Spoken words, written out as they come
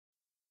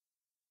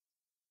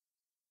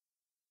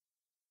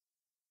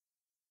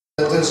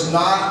that does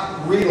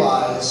not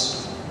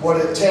realize what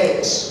it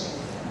takes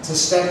to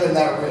step in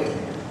that ring.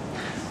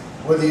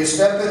 Whether you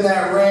step in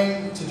that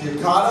ring to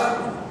do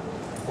kata,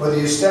 whether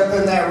you step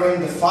in that ring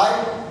to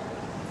fight,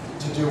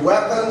 to do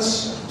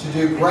weapons, to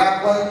do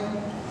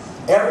grappling,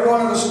 every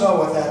one of us know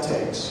what that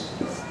takes.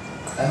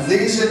 And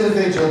these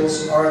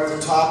individuals are at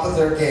the top of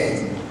their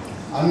game.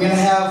 I'm going to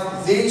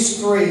have these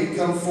three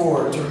come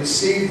forward to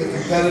receive the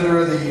Competitor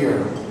of the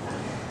Year.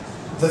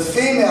 The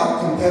female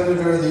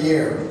Competitor of the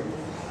Year,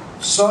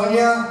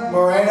 Sonia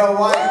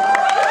Moreno-White.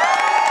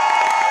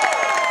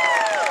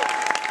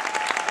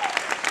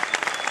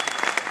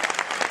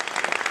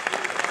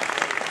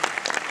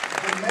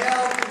 The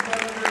male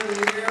Competitor of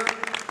the Year,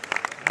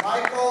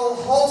 Michael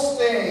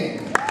Holstein.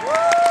 And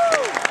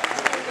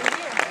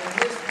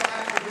his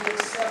plaque will be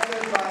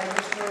accepted by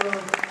Mr.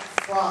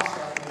 Frost, I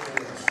think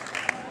it is.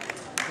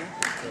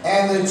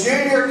 And the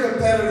Junior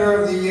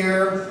Competitor of the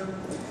Year,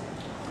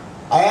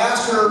 I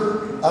asked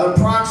her at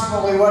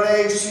approximately what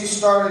age she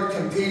started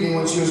competing.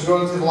 When she was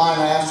going through the line,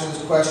 I asked her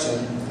this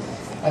question.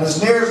 And as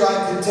near as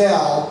I could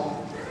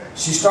tell,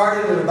 she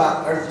started at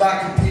about, or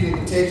not competing,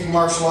 but taking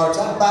martial arts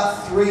at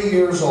about 3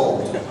 years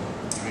old.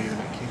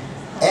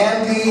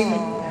 Andy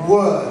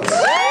Woods.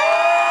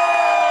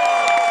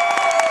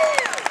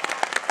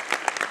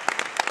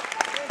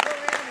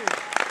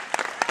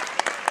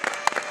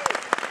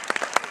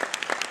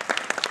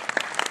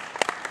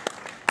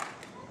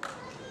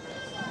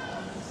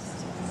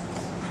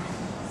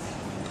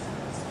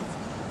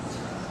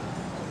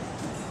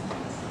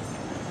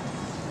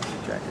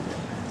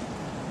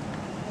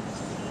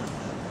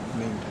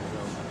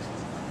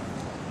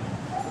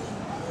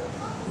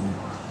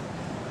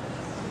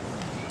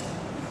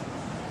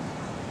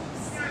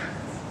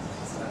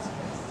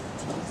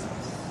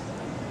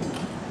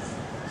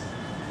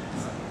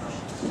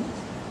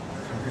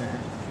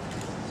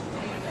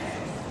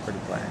 Pretty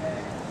plain.